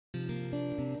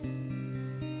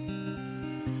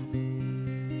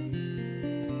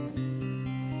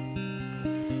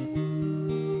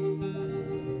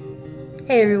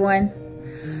Hey everyone.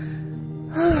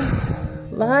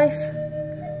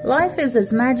 Life is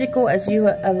as magical as you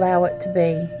allow it to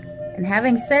be. And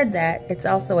having said that, it's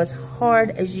also as hard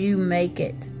as you make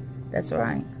it. That's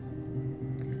right.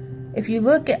 If you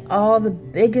look at all the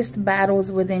biggest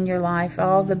battles within your life,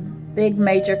 all the big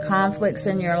major conflicts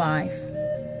in your life,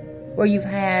 where you've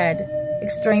had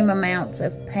extreme amounts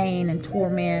of pain and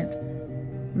torment,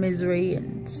 misery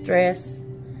and stress,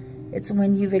 it's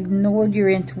when you've ignored your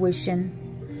intuition,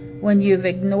 when you've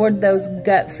ignored those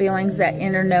gut feelings, that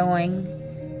inner knowing,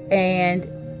 and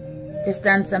just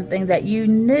done something that you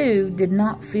knew did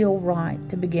not feel right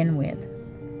to begin with.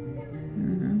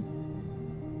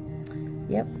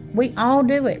 Yep, we all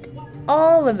do it.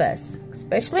 All of us,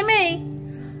 especially me.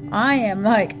 I am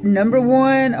like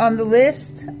 #1 on the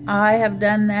list. I have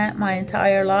done that my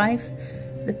entire life.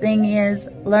 The thing is,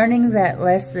 learning that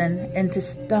lesson and to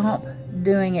stop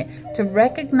doing it, to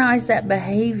recognize that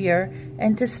behavior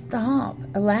and to stop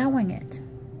allowing it.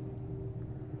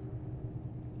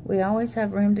 We always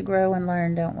have room to grow and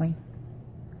learn, don't we?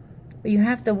 But you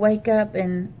have to wake up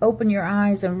and open your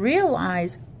eyes and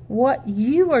realize what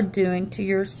you are doing to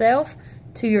yourself,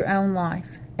 to your own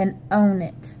life, and own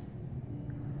it.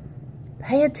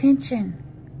 Pay attention.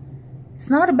 It's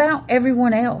not about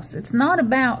everyone else. It's not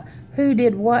about who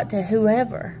did what to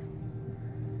whoever.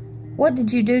 What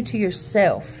did you do to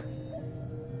yourself?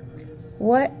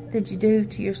 What did you do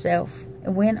to yourself?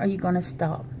 And when are you going to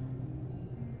stop?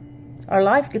 Our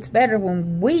life gets better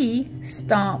when we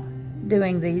stop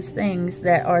doing these things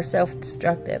that are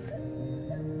self-destructive.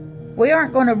 We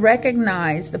aren't going to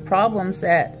recognize the problems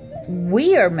that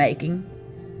we are making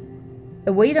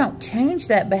if we don't change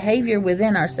that behavior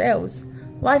within ourselves.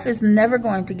 Life is never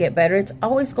going to get better. It's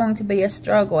always going to be a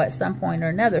struggle at some point or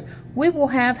another. We will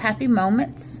have happy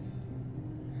moments.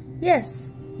 Yes,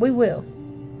 we will.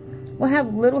 We'll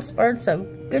have little spurts of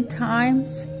good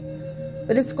times,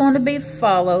 but it's going to be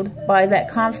followed by that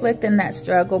conflict and that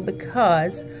struggle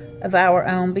because of our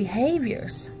own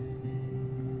behaviors.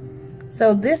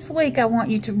 So this week, I want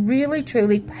you to really,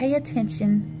 truly pay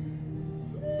attention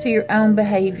to your own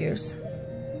behaviors.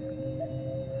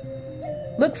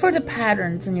 Look for the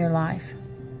patterns in your life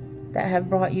that have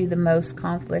brought you the most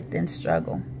conflict and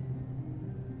struggle,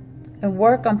 and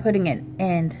work on putting an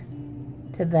end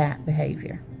to that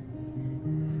behavior.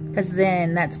 Because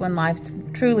then that's when life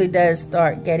truly does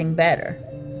start getting better.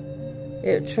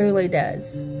 It truly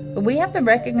does. But we have to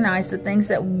recognize the things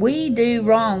that we do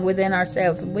wrong within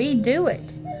ourselves. We do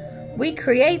it. We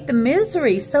create the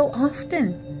misery so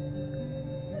often.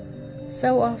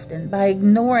 So often by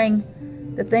ignoring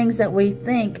the things that we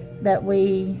think that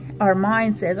our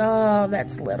mind says, oh,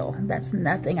 that's little, that's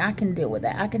nothing, I can deal with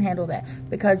that, I can handle that,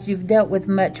 because you've dealt with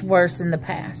much worse in the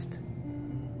past.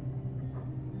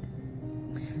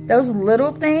 Those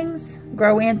little things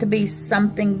grow into be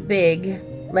something big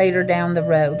later down the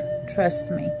road.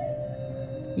 Trust me.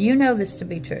 You know this to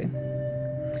be true.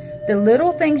 The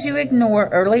little things you ignore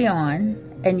early on,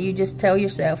 and you just tell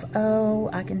yourself, oh,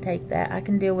 I can take that, I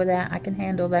can deal with that, I can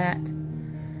handle that.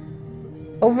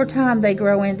 Over time, they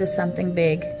grow into something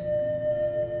big,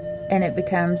 and it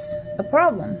becomes a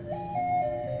problem.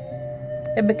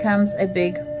 It becomes a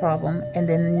big problem, and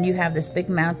then you have this big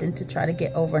mountain to try to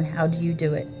get over, and how do you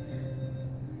do it?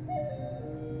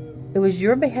 It was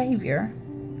your behavior,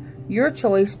 your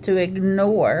choice to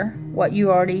ignore what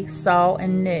you already saw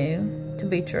and knew to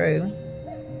be true,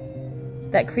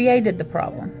 that created the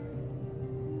problem.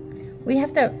 We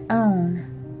have to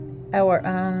own our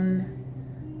own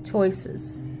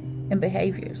choices and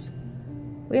behaviors.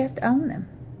 We have to own them.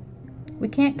 We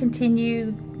can't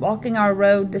continue walking our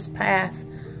road, this path,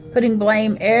 putting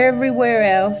blame everywhere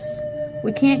else.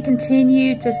 We can't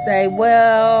continue to say,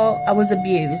 well, I was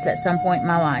abused at some point in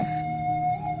my life,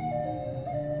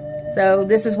 so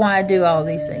this is why I do all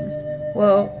these things.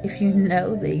 Well, if you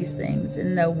know these things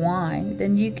and know why,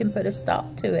 then you can put a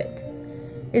stop to it.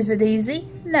 Is it easy?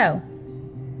 No.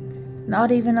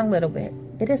 Not even a little bit.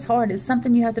 It is hard. It's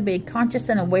something you have to be conscious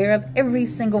and aware of every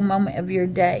single moment of your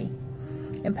day.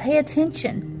 And pay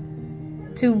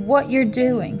attention to what you're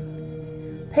doing.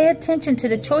 Pay attention to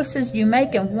the choices you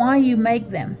make and why you make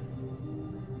them.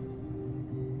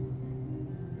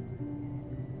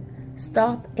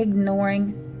 Stop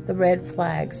ignoring the red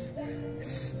flags.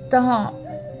 Stop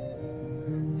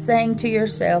saying to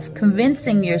yourself,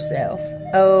 convincing yourself,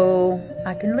 oh,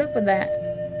 I can live with that.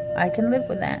 I can live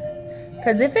with that.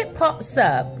 Because if it pops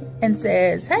up and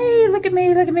says, hey, look at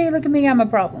me, look at me, look at me, I'm a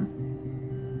problem.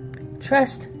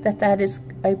 Trust that that is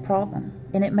a problem.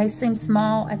 And it may seem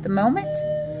small at the moment,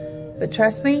 but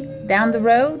trust me, down the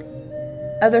road,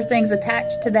 other things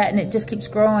attached to that, and it just keeps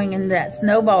growing, and that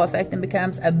snowball effect, and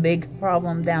becomes a big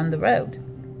problem down the road.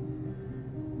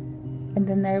 And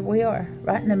then there we are,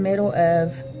 right in the middle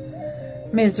of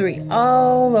misery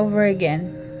all over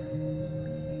again.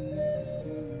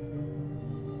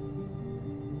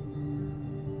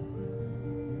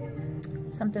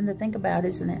 Something to think about,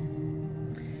 isn't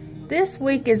it? This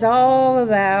week is all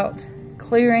about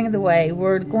clearing the way.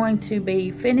 We're going to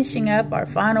be finishing up our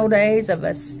final days of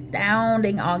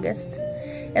astounding August.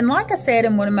 And like I said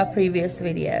in one of my previous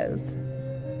videos,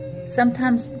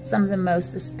 sometimes some of the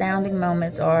most astounding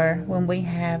moments are when we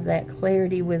have that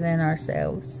clarity within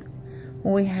ourselves.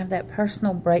 When we have that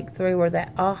personal breakthrough, or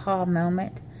that aha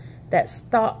moment that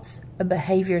stops a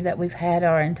behavior that we've had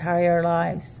our entire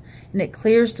lives. And it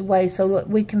clears the way so that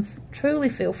we can truly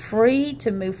feel free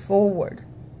to move forward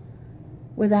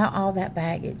without all that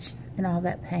baggage and all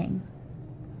that pain.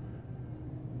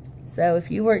 So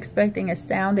if you were expecting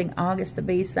astounding August to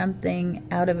be something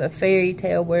out of a fairy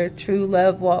tale where true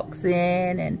love walks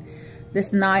in and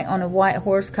this knight on a white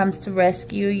horse comes to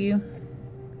rescue you,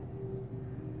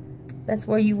 that's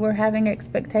where you were having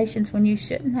expectations when you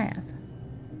shouldn't have.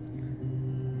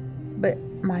 But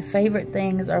my favorite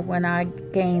things are when I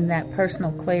gain that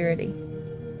personal clarity,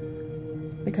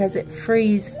 because it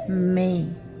frees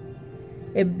me.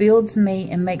 It builds me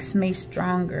and makes me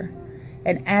stronger.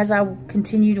 And as I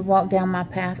continue to walk down my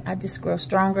path, I just grow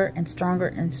stronger and stronger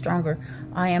and stronger.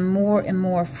 I am more and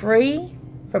more free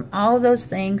from all those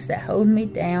things that hold me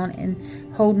down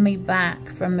and hold me back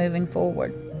from moving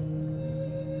forward.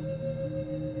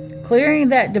 Clearing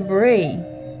that debris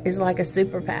is like a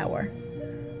superpower.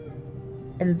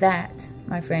 And that,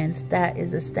 my friends, that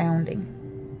is astounding.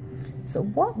 So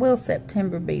what will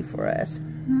September be for us?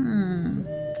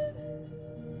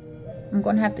 I'm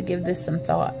going to have to give this some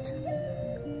thought.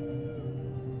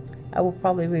 I will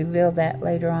probably reveal that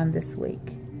later on this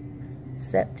week.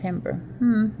 September.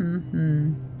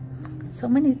 So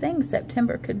many things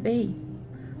September could be.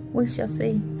 We shall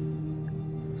see.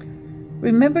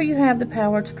 Remember, you have the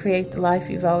power to create the life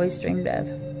you've always dreamed of.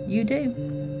 You do.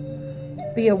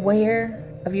 Be aware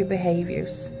of your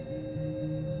behaviors.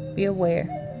 Be aware.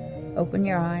 Open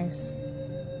your eyes.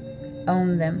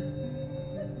 Own them.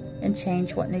 And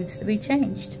change what needs to be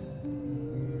changed.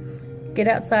 Get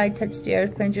outside, touch the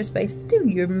earth, cleanse your space, do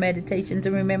your meditations,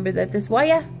 and remember that this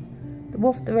Waya, the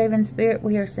wolf, the raven spirit,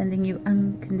 we are sending you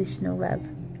unconditional love.